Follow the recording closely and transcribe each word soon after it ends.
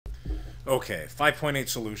Okay, 5.8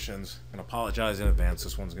 solutions. And apologize in advance.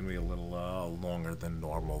 This one's going to be a little longer than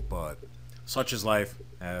normal, but such is life.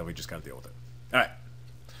 We just got to deal with it. All right.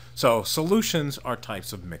 So, solutions are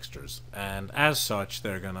types of mixtures, and as such,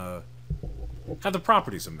 they're going to have the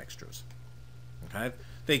properties of mixtures. Okay?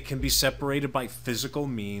 They can be separated by physical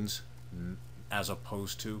means as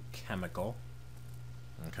opposed to chemical.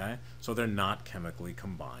 Okay? So they're not chemically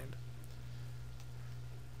combined.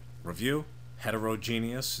 Review: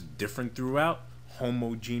 heterogeneous, different throughout.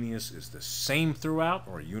 Homogeneous is the same throughout,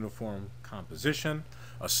 or a uniform composition.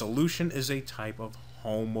 A solution is a type of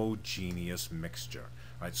homogeneous mixture.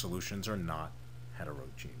 Right? Solutions are not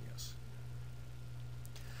heterogeneous.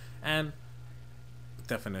 And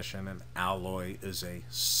definition: an alloy is a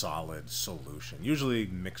solid solution, usually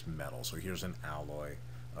mixed metal. So here's an alloy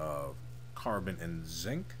of carbon and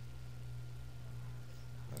zinc.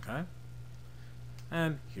 Okay?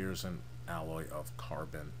 And here's an alloy of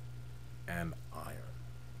carbon and iron.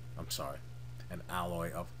 I'm sorry, an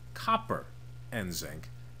alloy of copper and zinc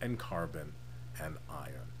and carbon and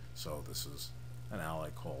iron. So this is an alloy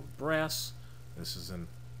called brass. This is an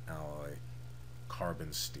alloy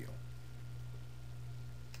carbon steel.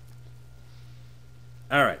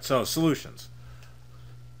 All right, so solutions.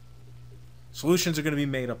 Solutions are going to be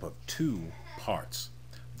made up of two parts: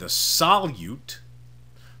 the solute,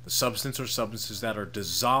 the substance or substances that are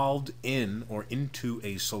dissolved in or into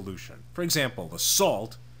a solution. For example, the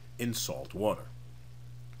salt in salt water.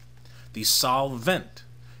 The solvent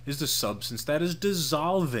is the substance that is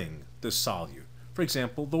dissolving the solute. For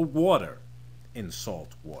example, the water in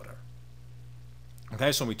salt water.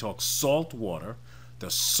 Okay, so when we talk salt water,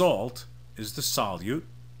 the salt is the solute,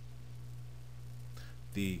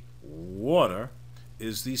 the water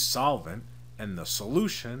is the solvent, and the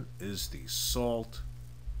solution is the salt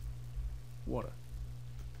water.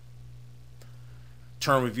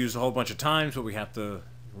 Term we've used a whole bunch of times, but we have to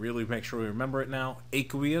really make sure we remember it now.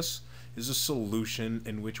 Aqueous is a solution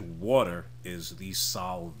in which water is the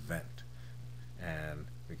solvent. And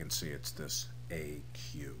we can see it's this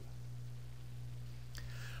AQ.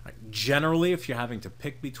 Right. Generally, if you're having to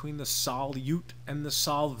pick between the solute and the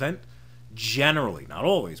solvent, generally, not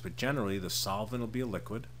always, but generally, the solvent will be a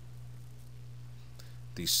liquid.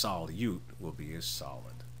 The solute will be a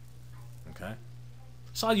solid. Okay?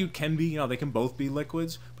 Solute can be, they can both be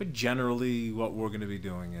liquids, but generally what we're going to be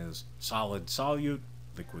doing is solid solute,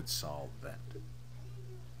 liquid solvent.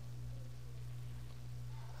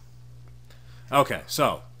 Okay,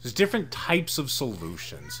 so there's different types of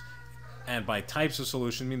solutions. And by types of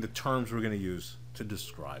solution, I mean the terms we're going to use to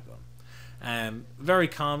describe them. And very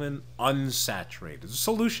common, unsaturated. A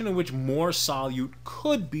solution in which more solute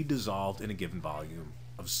could be dissolved in a given volume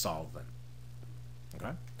of solvent.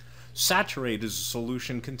 Okay? Saturated is a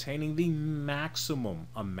solution containing the maximum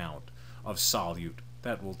amount of solute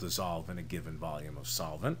that will dissolve in a given volume of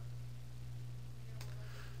solvent.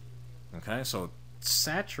 Okay, so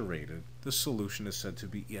saturated, the solution is said to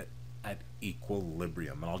be at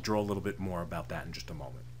equilibrium. And I'll draw a little bit more about that in just a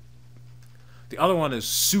moment. The other one is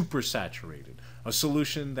supersaturated, a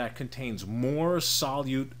solution that contains more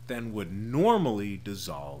solute than would normally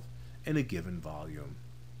dissolve in a given volume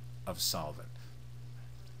of solvent.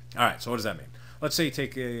 All right, so what does that mean? Let's say you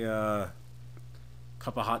take a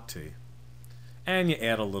cup of hot tea, and you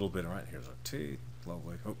add a little bit. All right, here's our tea.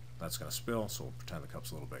 Lovely. Oh, that's going to spill, so we'll pretend the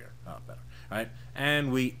cup's a little bigger. Better. All right,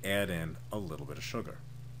 and we add in a little bit of sugar.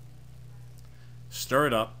 Stir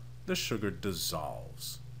it up. The sugar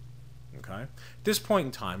dissolves. Okay? At this point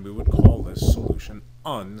in time, we would call this solution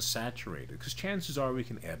unsaturated, because chances are we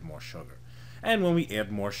can add more sugar. And when we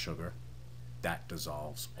add more sugar, that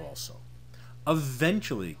dissolves also.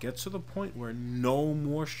 Eventually, it gets to the point where no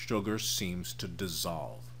more sugar seems to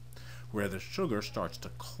dissolve, where the sugar starts to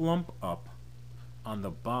clump up on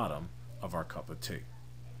the bottom of our cup of tea.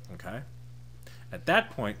 Okay? At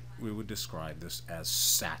that point, we would describe this as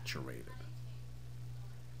saturated.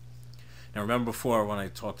 Now remember before when I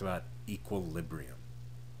talked about equilibrium.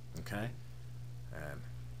 Okay? And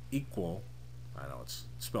equal, I know it's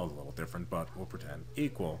spelled a little different, but we'll pretend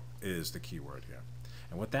equal is the key word here.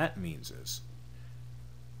 And what that means is,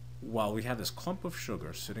 while we have this clump of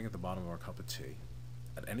sugar sitting at the bottom of our cup of tea,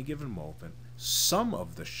 at any given moment, some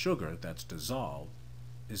of the sugar that's dissolved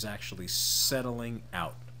is actually settling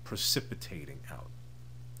out, precipitating out.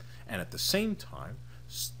 And at the same time,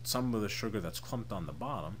 some of the sugar that's clumped on the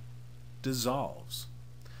bottom dissolves.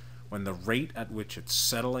 When the rate at which it's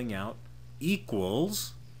settling out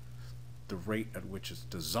equals the rate at which it's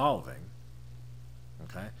dissolving,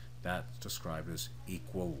 okay, that's described as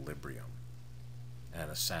equilibrium. And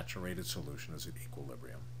a saturated solution is at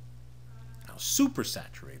equilibrium. Now,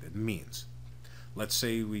 supersaturated means, let's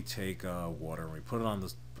say we take water and we put it on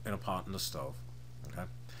in a pot in the stove, okay,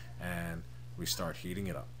 and we start heating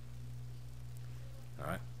it up. All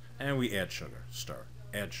right, and we add sugar, stir,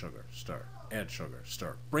 add sugar, stir, add sugar,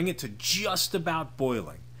 stir. Bring it to just about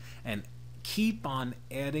boiling, and keep on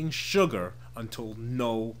adding sugar until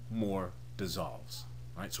no more dissolves.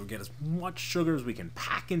 All right, so we get as much sugar as we can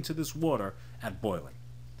pack into this water at boiling,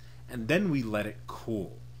 and then we let it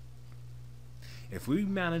cool. If we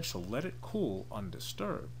manage to let it cool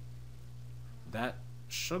undisturbed, that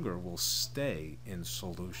sugar will stay in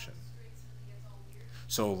solution.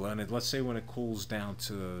 So let's say when it cools down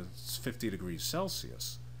to 50 degrees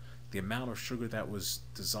Celsius, the amount of sugar that was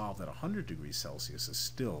dissolved at 100 degrees Celsius is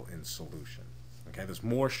still in solution. Okay, there's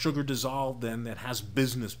more sugar dissolved than that has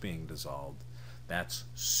business being dissolved. That's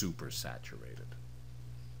supersaturated.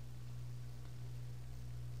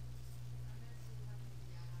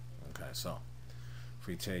 Okay, so if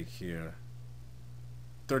we take here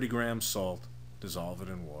 30 grams salt, dissolve it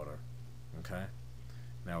in water, okay?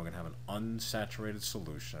 Now we're going to have an unsaturated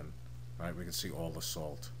solution, right? We can see all the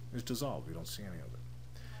salt is dissolved. We don't see any of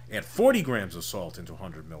it. Add 40 grams of salt into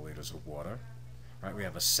 100 milliliters of water, right? We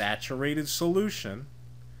have a saturated solution,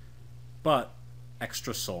 but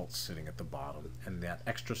extra salt sitting at the bottom, and that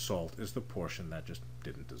extra salt is the portion that just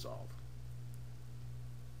didn't dissolve.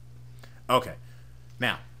 Okay,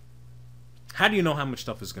 now, how do you know how much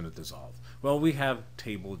stuff is going to dissolve? Well, we have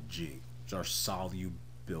table G, which are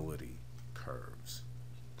solubility curves.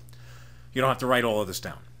 You don't have to write all of this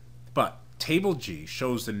down, but table G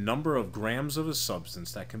shows the number of grams of a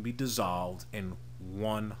substance that can be dissolved in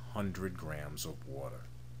 100 grams of water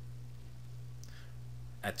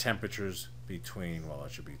at temperatures between, well,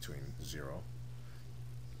 that should be between 0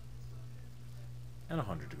 and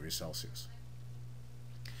 100 degrees Celsius.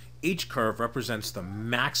 Each curve represents the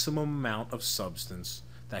maximum amount of substance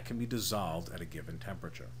that can be dissolved at a given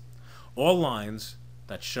temperature. All lines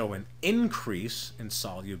that show an increase in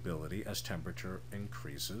solubility as temperature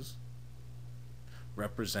increases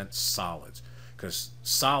represent solids, because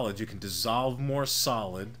solids, you can dissolve more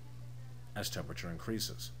solid as temperature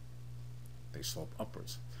increases. They slope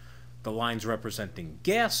upwards. The lines representing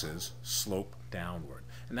gases slope downward,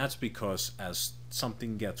 and that's because as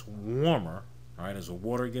something gets warmer, all right, as the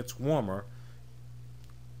water gets warmer,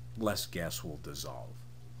 less gas will dissolve.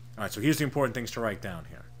 All right, so here's the important things to write down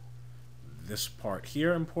here. This part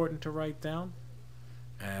here important to write down,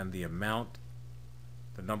 and the amount,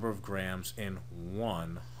 the number of grams in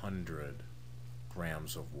 100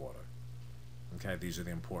 grams of water. Okay, these are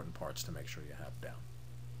the important parts to make sure you have down.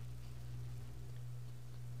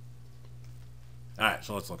 All right,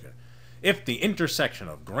 so let's look at it. If the intersection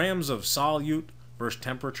of grams of solute versus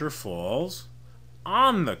temperature falls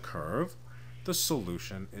on the curve, the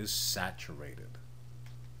solution is saturated.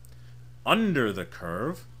 Under the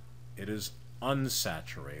curve, it is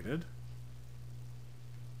unsaturated.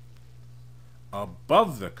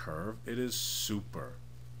 Above the curve, it is supersaturated.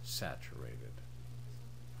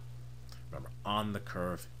 Remember, on the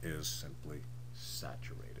curve is simply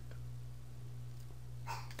saturated.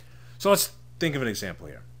 So let's think of an example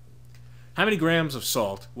here. How many grams of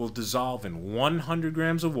salt will dissolve in 100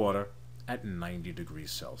 grams of water at 90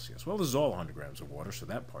 degrees Celsius? Well, this is all 100 grams of water, so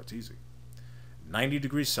that part's easy. 90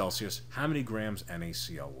 degrees Celsius, how many grams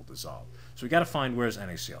NaCl will dissolve? So we got to find where's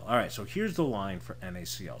NaCl. All right, so here's the line for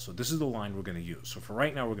NaCl. So this is the line we're going to use. So for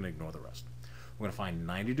right now, we're going to ignore the rest. We're going to find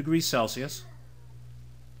 90 degrees Celsius,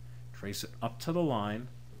 trace it up to the line,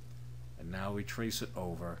 and now we trace it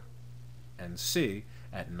over and see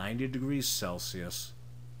at 90 degrees Celsius,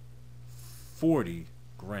 40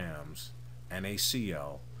 grams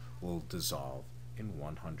NaCl will dissolve in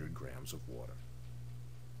 100 grams of water.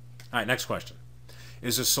 All right, next question.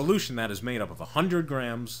 Is a solution that is made up of 100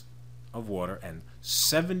 grams of water and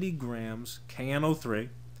 70 grams KNO3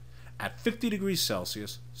 at 50 degrees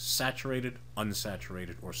Celsius, saturated,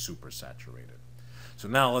 unsaturated, or supersaturated? So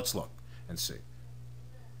now let's look and see.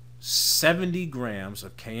 70 grams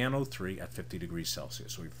of KNO3 at 50 degrees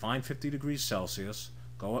Celsius. So we find 50 degrees Celsius,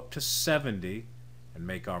 go up to 70, and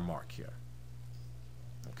make our mark here.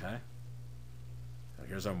 Okay? So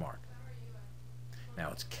here's our mark.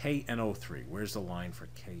 Now it's KNO3. Where's the line for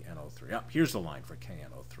KNO3? Up, here's the line for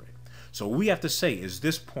KNO3. So we have to say, is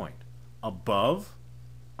this point above,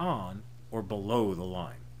 on, or below the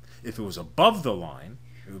line? If it was above the line,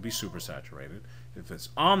 it would be supersaturated. If it's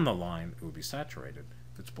on the line, it would be saturated.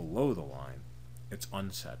 If it's below the line, it's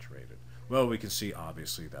unsaturated. Well, we can see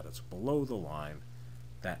obviously that it's below the line.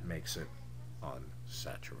 That makes it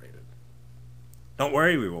unsaturated. Don't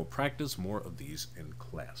worry, we will practice more of these in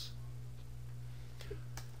class.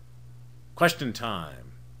 Question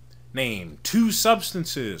time. Name 2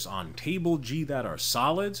 substances on table G that are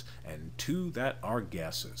solids and 2 that are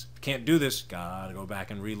gases. If you can't do this, gotta go back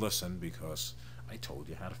and re-listen because I told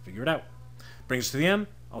you how to figure it out. Brings us to the end.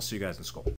 I'll see you guys in school.